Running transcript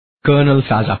Colonel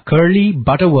Fazackerley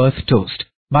Butterworth-Toast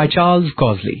by Charles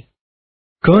Causley.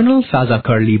 Colonel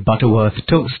Fazackerley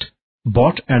Butterworth-Toast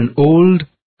bought an old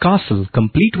castle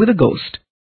complete with a ghost.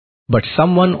 But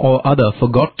someone or other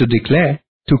forgot to declare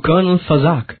to Colonel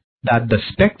Fazack that the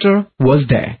spectre was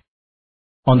there.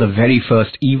 On the very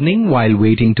first evening, while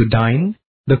waiting to dine,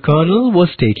 the Colonel was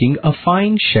taking a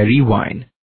fine sherry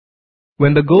wine,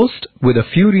 when the ghost, with a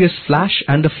furious flash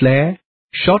and a flare,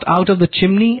 shot out of the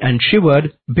chimney and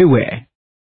shivered, "Beware!"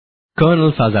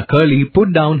 Colonel Fazackerley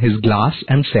put down his glass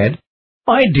and said,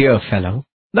 "My dear fellow,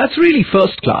 that's really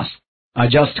first class. I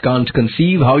just can't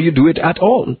conceive how you do it at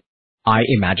all. I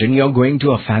imagine you're going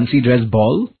to a fancy dress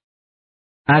ball."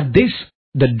 At this,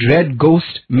 the dread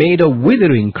ghost made a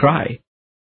withering cry.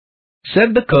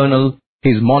 Said the Colonel,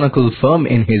 his monocle firm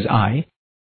in his eye,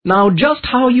 "Now just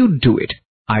how you do it,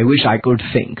 I wish I could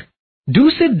think.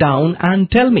 Do sit down and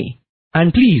tell me,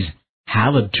 and please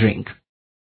have a drink."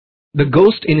 The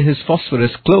ghost in his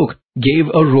phosphorus cloak gave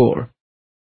a roar,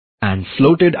 and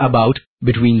floated about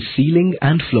between ceiling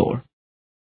and floor.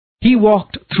 He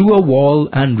walked through a wall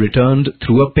and returned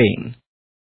through a pane,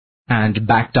 and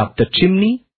backed up the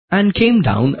chimney and came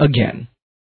down again.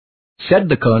 Said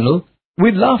the Colonel,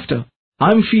 with laughter,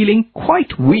 "I'm feeling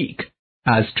quite weak,"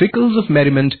 as trickles of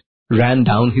merriment ran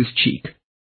down his cheek.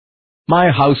 "My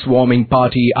housewarming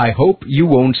party I hope you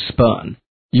won't spurn.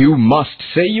 You must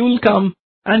say you'll come,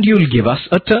 and you'll give us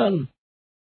a turn."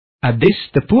 At this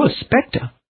the poor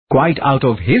spectre, quite out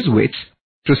of his wits,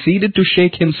 proceeded to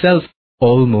shake himself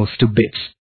almost to bits.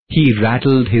 He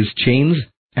rattled his chains,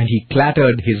 and he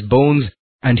clattered his bones,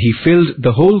 and he filled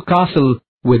the whole castle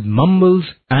with mumbles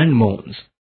and moans.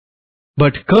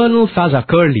 But Colonel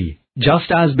Fazackerley,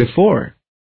 just as before,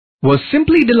 was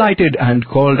simply delighted and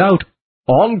called out,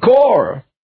 "Encore!"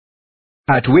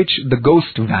 At which the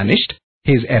ghost vanished,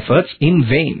 his efforts in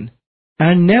vain,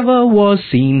 and never was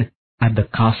seen at the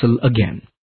castle again.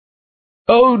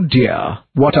 "Oh dear,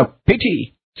 what a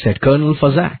pity," said Colonel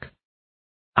Fazack.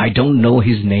 "I don't know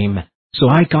his name, so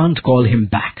I can't call him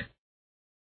back."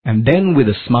 And then, with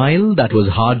a smile that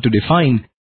was hard to define,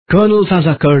 Colonel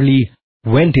Fazackerley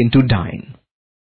went in to dine.